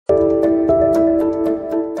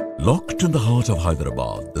Locked in the heart of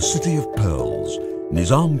Hyderabad, the city of pearls,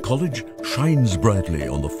 Nizam College shines brightly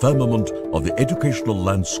on the firmament of the educational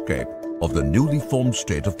landscape of the newly formed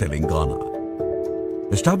state of Telangana.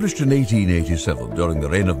 Established in 1887 during the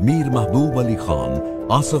reign of Mir Mahbub Ali Khan,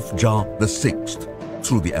 Asaf Jah VI,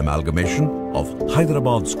 through the amalgamation of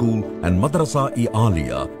Hyderabad School and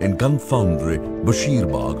Madrasa-e-Aliya in Gun Foundry,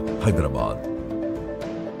 Bashirbagh, Hyderabad.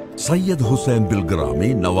 Sayyid Hussain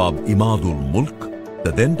Bilgrami Nawab Imadul Mulk,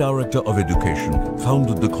 the then Director of Education,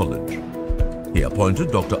 founded the college. He appointed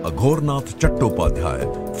Dr. Aghornath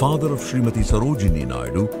Chattopadhyay, father of Srimati Sarojini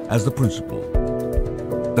Naidu, as the principal.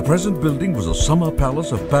 The present building was a summer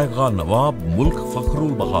palace of Paiga Nawab Mulk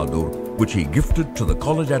Fakhrul Bahadur, which he gifted to the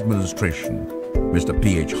college administration. Mr.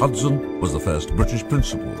 P.H. Hudson was the first British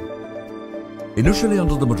principal. Initially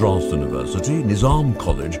under the Madras University, Nizam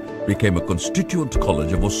College became a constituent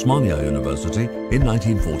college of Osmania University in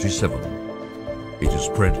 1947. It is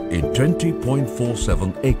spread in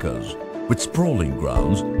 20.47 acres, with sprawling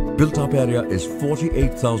grounds. Built-up area is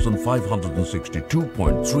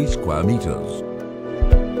 48,562.3 square meters.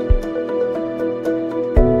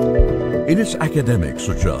 In its academic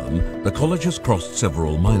sojourn, the college has crossed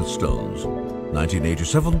several milestones.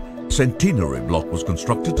 1987, Centenary Block was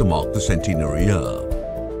constructed to mark the centenary year.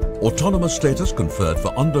 Autonomous status conferred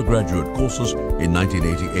for undergraduate courses in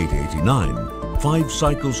 1988-89. 5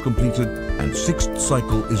 cycles completed and 6th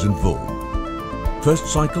cycle is in vogue. First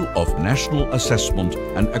cycle of National Assessment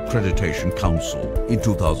and Accreditation Council in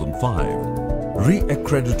 2005.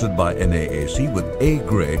 Re-accredited by NAAC with A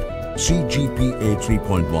grade CGPA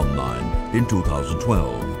 3.19 in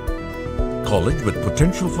 2012. College with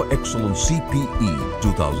potential for excellence CPE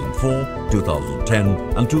 2004,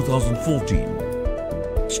 2010 and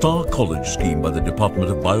 2014. Star College Scheme by the Department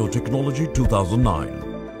of Biotechnology 2009.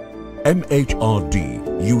 MHRD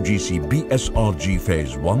UGC BSRG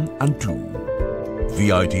Phase 1 and 2.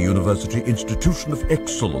 VIT University Institution of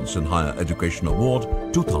Excellence in Higher Education Award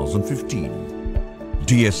 2015.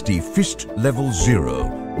 DST FIST Level 0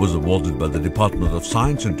 was awarded by the Department of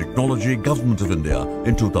Science and Technology, Government of India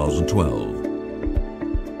in 2012.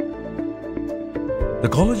 The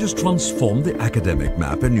college has transformed the academic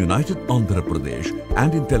map in United Andhra Pradesh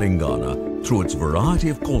and in Telangana through its variety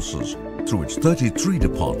of courses, through its 33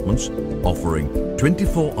 departments, offering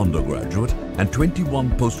 24 undergraduate and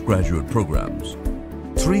 21 postgraduate programs.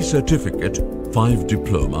 3 certificate, 5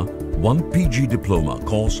 diploma, 1 PG diploma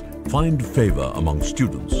course find favor among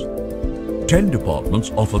students. 10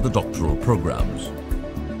 departments offer the doctoral programs.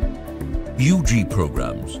 UG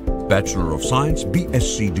programs, Bachelor of Science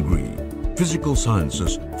BSc degree, Physical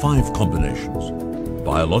Sciences 5 combinations,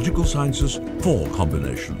 Biological Sciences 4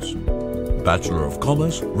 combinations, Bachelor of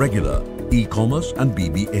Commerce regular, E-commerce and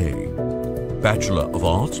BBA, Bachelor of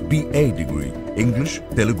Arts BA degree, English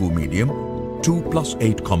Telugu medium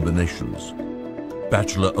 2+8 combinations,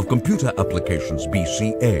 Bachelor of Computer Applications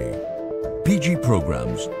BCA, PG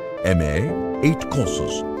programs, MA 8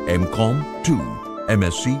 courses, MCom 2,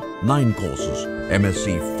 MSc 9 courses,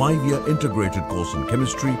 MSc 5-year integrated course in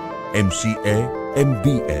chemistry, MCA,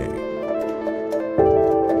 MBA.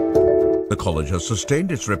 The college has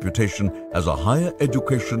sustained its reputation as a higher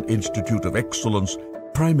education institute of excellence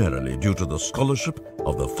primarily due to the scholarship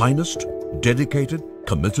of the finest, dedicated,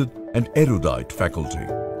 committed and erudite faculty.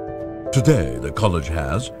 Today, the college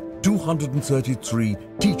has 233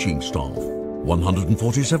 teaching staff,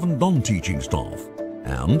 147 non-teaching staff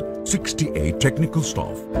and 68 technical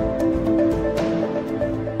staff.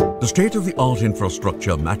 The state-of-the-art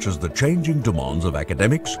infrastructure matches the changing demands of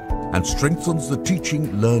academics and strengthens the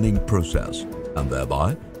teaching-learning process and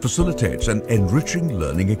thereby facilitates an enriching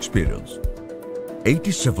learning experience.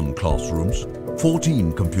 87 classrooms,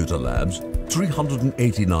 14 computer labs,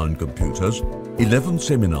 389 computers, 11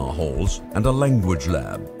 seminar halls and a language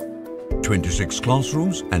lab. 26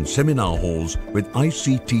 classrooms and seminar halls with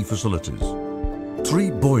ICT facilities.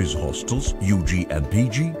 3 boys' hostels, UG and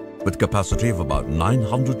PG, with capacity of about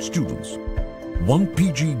 900 students. 1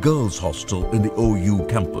 PG girls' hostel in the OU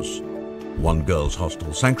campus. 1 girls'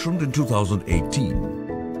 hostel sanctioned in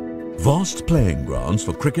 2018. Vast playing grounds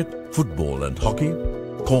for cricket, football and hockey.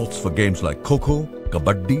 Courts for games like Kho-Kho,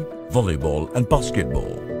 Kabaddi, volleyball and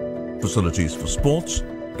basketball. Facilities for sports,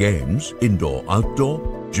 games, indoor-outdoor,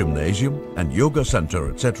 gymnasium and yoga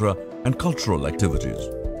center, etc. and cultural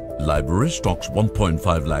activities. Library stocks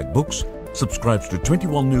 1.5 lakh books, subscribes to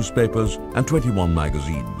 21 newspapers and 21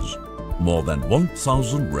 magazines. More than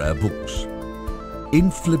 1,000 rare books.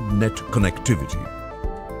 InflibNet connectivity.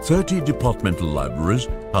 30 departmental libraries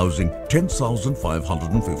housing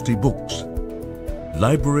 10,550 books.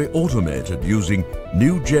 library automated using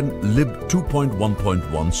new-gen lib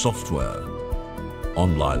 2.1.1 software.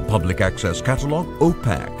 Online public access catalog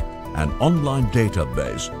OPAC, an online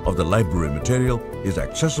database of the library material, is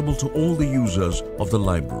accessible to all the users of the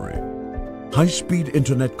library. High-speed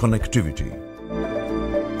internet connectivity.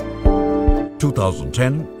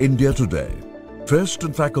 2010 India Today. First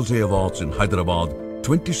in Faculty of Arts in Hyderabad,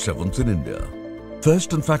 27th in India.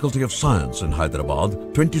 First in Faculty of Science in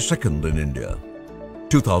Hyderabad, 22nd in India.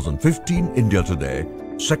 2015 India Today.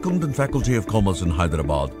 Second in Faculty of Commerce in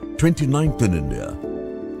Hyderabad, 29th in India.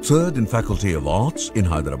 Third in Faculty of Arts in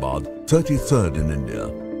Hyderabad, 33rd in India.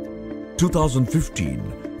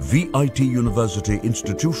 2015 VIT University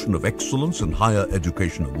Institution of Excellence in Higher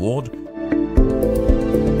Education Award.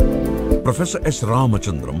 Professor S.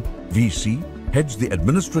 Ramachandram, VC, heads the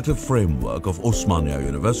administrative framework of Osmania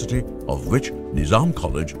University, of which Nizam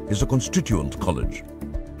College is a constituent college.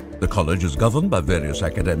 The college is governed by various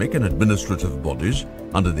academic and administrative bodies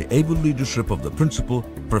under the able leadership of the principal,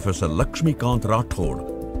 Professor Lakshmikant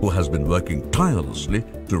Rathod, who has been working tirelessly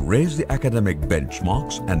to raise the academic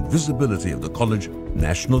benchmarks and visibility of the college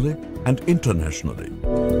nationally and internationally.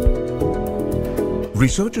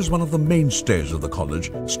 Research is one of the mainstays of the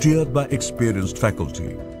college, steered by experienced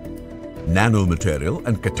faculty. Nanomaterial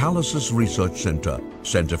and Catalysis Research Center,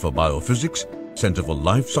 Center for Biophysics, Center for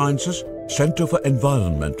Life Sciences, Center for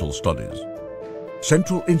Environmental Studies.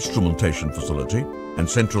 Central Instrumentation Facility and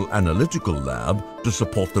Central Analytical Lab to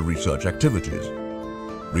support the research activities.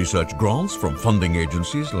 Research grants from funding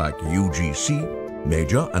agencies like UGC,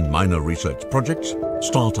 Major and Minor Research Projects,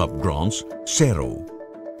 Startup Grants, CERO,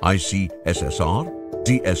 ICSSR,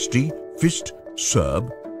 DST, FIST, SERB,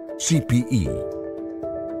 CPE.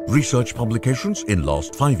 Research publications in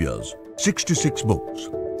last 5 years, 66 books,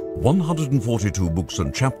 142 books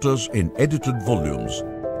and chapters in edited volumes,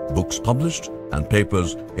 books published and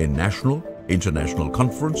papers in national, international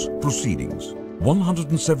conference proceedings,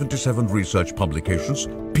 177 research publications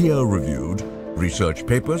peer-reviewed, research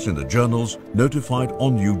papers in the journals notified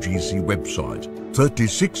on UGC website,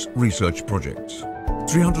 36 research projects,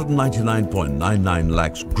 399.99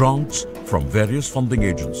 lakhs grants from various funding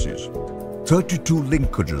agencies, 32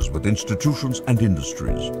 linkages with institutions and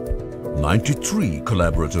industries, 93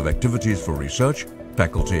 collaborative activities for research,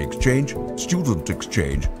 faculty exchange, student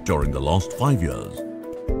exchange during the last 5 years,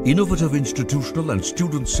 innovative institutional and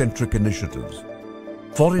student-centric initiatives,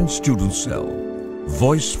 Foreign Student Cell,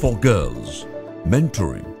 Voice for Girls,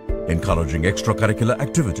 mentoring, encouraging extracurricular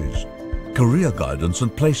activities, Career Guidance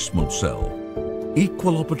and Placement Cell,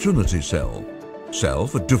 Equal Opportunity Cell, Cell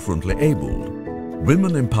for Differently Abled,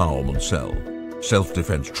 Women Empowerment Cell,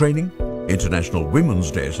 Self-Defense Training, International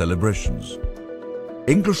Women's Day celebrations,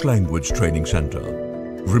 English Language Training Center,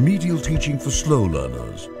 Remedial Teaching for Slow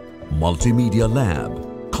Learners, Multimedia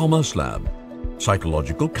Lab, Commerce Lab,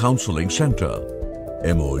 Psychological Counseling Center,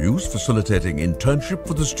 MOUs facilitating internship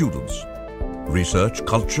for the students, Research,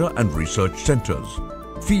 Culture and Research Centers,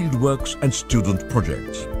 Fieldworks and Student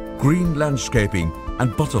Projects, Green Landscaping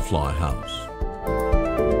and Butterfly House.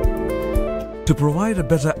 To provide a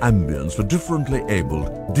better ambience for differently abled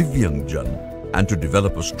Divyangjan and to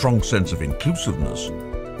develop a strong sense of inclusiveness,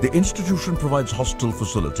 the institution provides hostel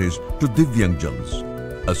facilities to Divyangjans.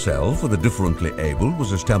 A cell for the differently abled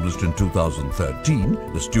was established in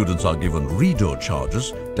 2013. The students are given reader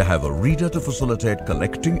charges to have a reader to facilitate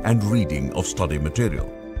collecting and reading of study material.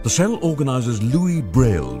 The cell organizes Louis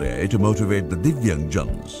Braille Day to motivate the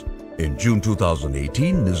Divyangjans. In June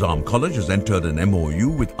 2018, Nizam College has entered an MOU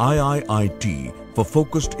with IIIT for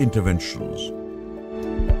focused interventions.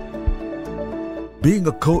 Being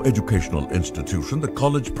a co-educational institution, the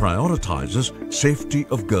college prioritizes safety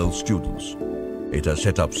of girl students. It has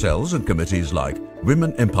set up cells and committees like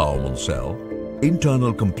Women Empowerment Cell,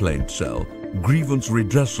 Internal Complaint Cell, Grievance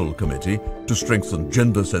Redressal Committee to strengthen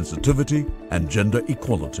gender sensitivity and gender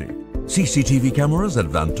equality. CCTV cameras at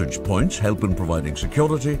vantage points help in providing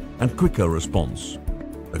security and quicker response.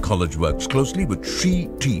 The college works closely with 3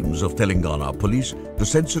 teams of Telangana Police to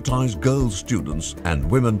sensitize girl students and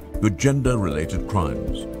women with gender-related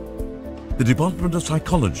crimes. The Department of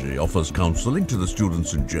Psychology offers counseling to the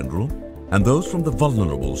students in general and those from the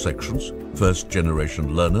vulnerable sections,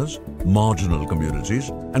 first-generation learners, marginal communities,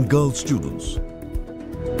 and girl students.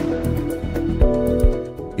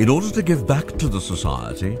 In order to give back to the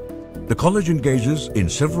society, the college engages in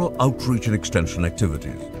several outreach and extension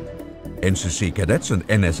activities. NCC cadets and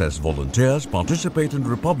NSS volunteers participate in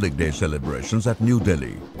Republic Day celebrations at New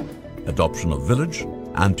Delhi. Adoption of Village,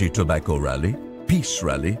 Anti-Tobacco Rally, Peace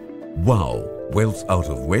Rally, WOW, Wealth Out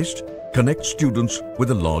of Waste, connect students with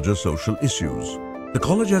the larger social issues. The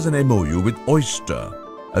college has an MOU with Oyster,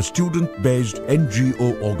 a student-based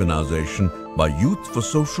NGO organization by Youth for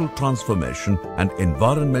Social Transformation and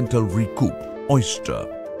Environmental Recoup, Oyster,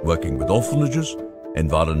 working with orphanages,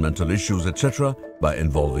 environmental issues, etc. by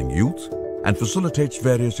involving youth, and facilitates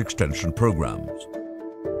various extension programs.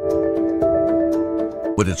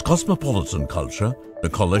 With its cosmopolitan culture, the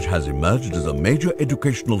college has emerged as a major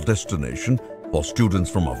educational destination for students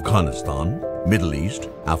from Afghanistan, Middle East,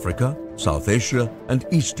 Africa, South Asia, and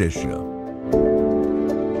East Asia.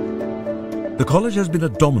 The college has been a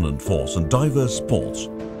dominant force in diverse sports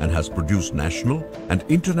and has produced national and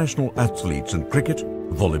international athletes in cricket,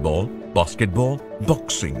 volleyball, basketball,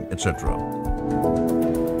 boxing, etc.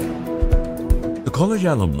 The college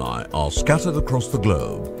alumni are scattered across the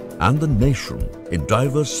globe and the nation in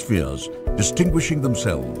diverse spheres, distinguishing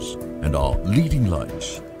themselves and are leading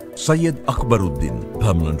lights. Syed Akbaruddin,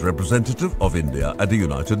 Permanent Representative of India at the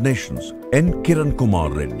United Nations. N. Kiran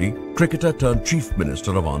Kumar Reddy, cricketer turned Chief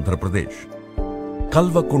Minister of Andhra Pradesh.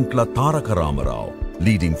 Kalvakuntla Taraka Ramarao,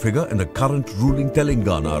 leading figure in the current ruling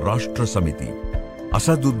Telangana Rashtra Samiti.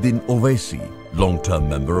 Asaduddin Owaisi, long-term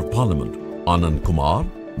Member of Parliament. Anand Kumar,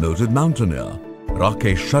 noted mountaineer.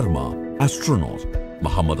 Rakesh Sharma, astronaut.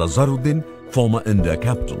 Muhammad Azharuddin, former India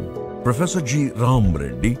captain. Professor G. Ram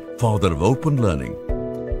Reddy, father of open learning.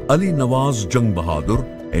 Ali Nawaz Jung Bahadur,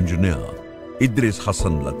 engineer. Idris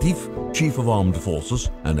Hassan Latif, Chief of Armed Forces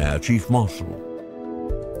and Air Chief Marshal.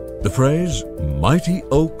 The phrase, mighty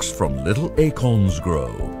oaks from little acorns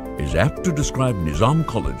grow, is apt to describe Nizam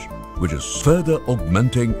College, which is further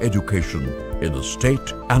augmenting education in the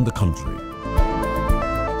state and the country.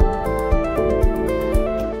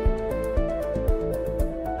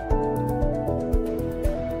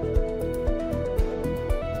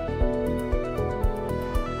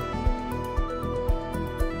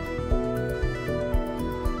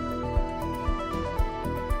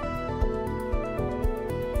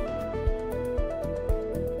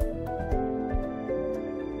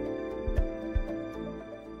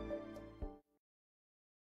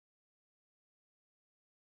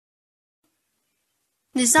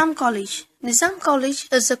 Nizam College. Nizam College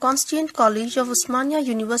is a constituent college of Osmania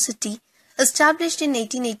University established in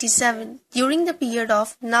 1887 during the period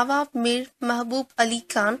of Nawab Mir Mahbub Ali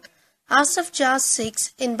Khan, Asaf Jah VI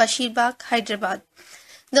in Bashirbagh, Hyderabad.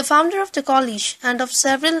 The founder of the college and of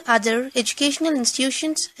several other educational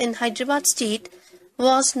institutions in Hyderabad state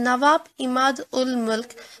was Nawab Imad ul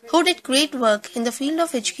Mulk, who did great work in the field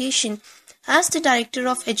of education as the Director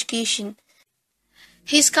of Education.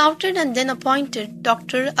 He scouted and then appointed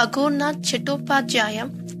Dr. Agornath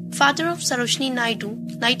Chattopadhyaya, father of Sarojini Naidu,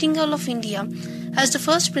 Nightingale of India, as the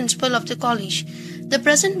first principal of the college. The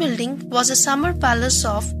present building was a summer palace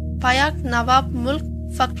of Payak Nawab Mulk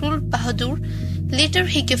Fakhrul Bahadur. Later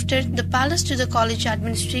he gifted the palace to the college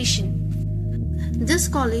administration. This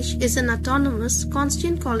college is an autonomous,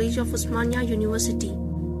 constituent college of Osmania University.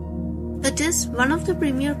 It is one of the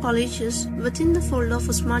premier colleges within the fold of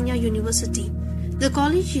Osmania University. The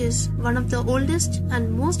college is one of the oldest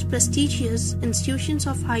and most prestigious institutions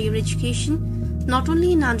of higher education, not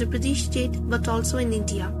only in Andhra Pradesh state but also in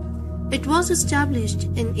India. It was established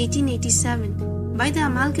in 1887 by the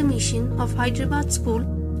amalgamation of Hyderabad School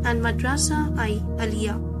and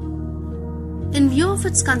Madrasa-i-Aliyah. In view of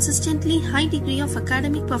its consistently high degree of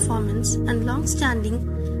academic performance and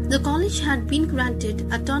long-standing, the college had been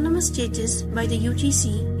granted autonomous status by the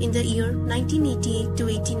UGC in the year 1988 to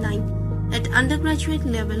 89 at undergraduate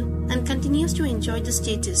level and continues to enjoy the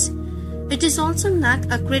status. It is also NAC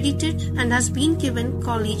accredited and has been given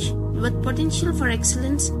college with potential for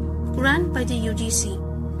excellence grant by the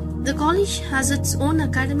UGC. The college has its own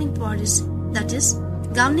academic bodies, that is,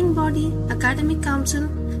 Governing Body, Academic Council,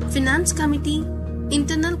 Finance Committee,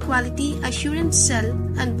 Internal Quality Assurance Cell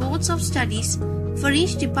and Boards of Studies for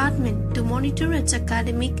each department to monitor its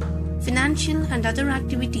academic, financial and other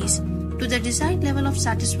activities to the desired level of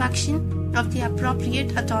satisfaction of the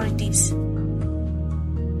appropriate authorities.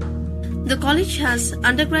 The college has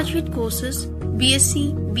undergraduate courses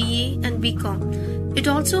BSc, BA and BCom. It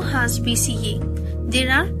also has BCA.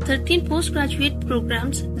 There are 13 postgraduate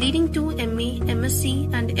programs leading to MA,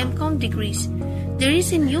 MSc and MCom degrees. There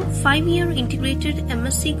is a new 5-year integrated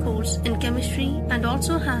MSc course in chemistry and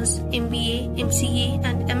also has MBA, MCA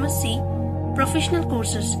and MSc professional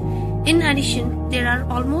courses. In addition, there are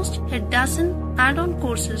almost a dozen add-on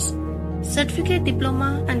courses, certificate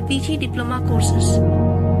diploma and PG diploma courses.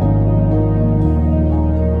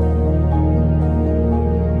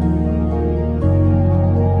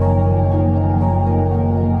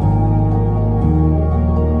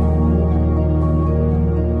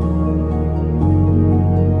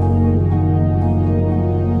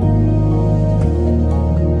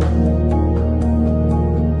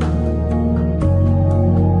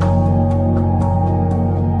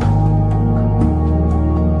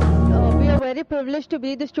 privileged to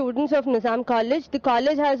be the students of Nizam College. The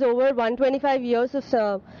college has over 125 years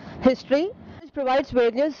of history. It provides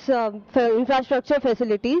various infrastructure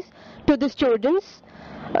facilities to the students.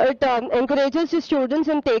 It encourages the students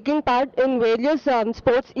in taking part in various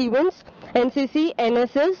sports events, NCC,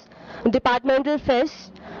 NSS, departmental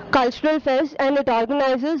fests, cultural fests, and it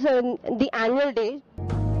organizes the annual day.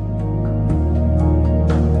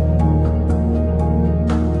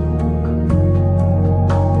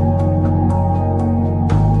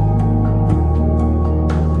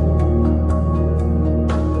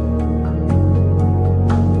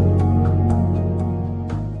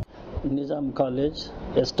 Nizam College,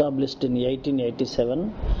 established in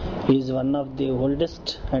 1887, is one of the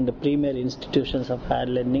oldest and premier institutions of higher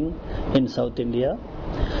learning in South India.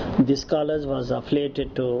 This college was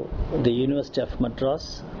affiliated to the University of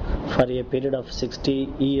Madras for a period of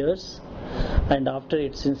 60 years, and after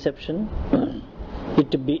its inception,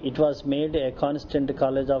 it was made a constant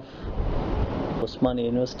college of Osmania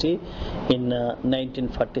University in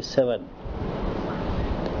 1947.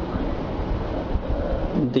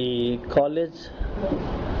 The college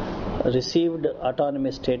received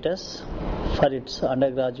autonomy status for its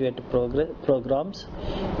undergraduate programs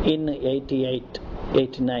in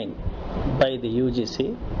 88-89 by the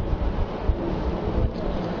UGC.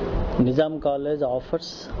 Nizam College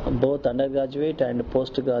offers both undergraduate and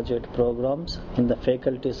postgraduate programs in the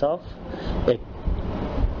faculties of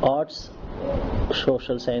Arts,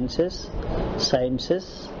 Social Sciences,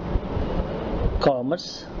 Sciences,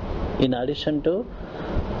 Commerce, in addition to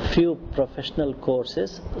few professional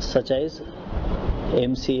courses such as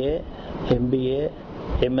MCA, MBA,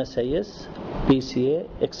 MSIS, PCA,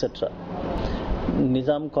 etc.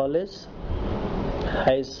 Nizam College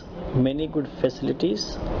has many good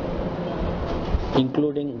facilities,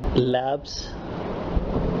 including labs,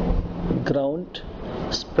 ground,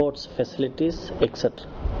 sports facilities, etc.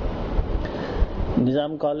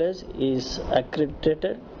 Nizam College is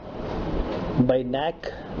accredited by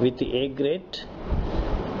NAC with the A grade,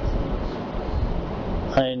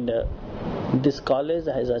 and this college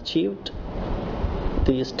has achieved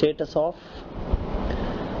the status of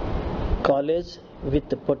college with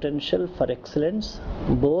the potential for excellence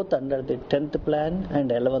both under the 10th plan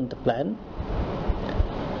and 11th plan.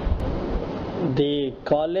 The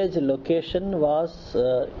college location was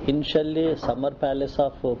initially Summer Palace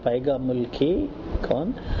of Paiga Mulki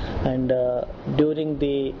Khan, and during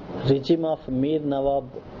the regime of Mir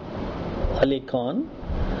Nawab Ali Khan,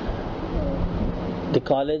 the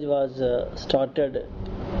college was started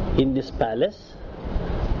in this palace.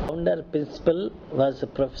 Founder principal was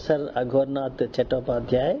Professor Agornath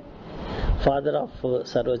Chattopadhyay, father of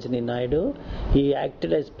Sarojini Naidu. He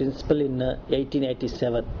acted as principal in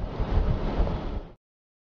 1887.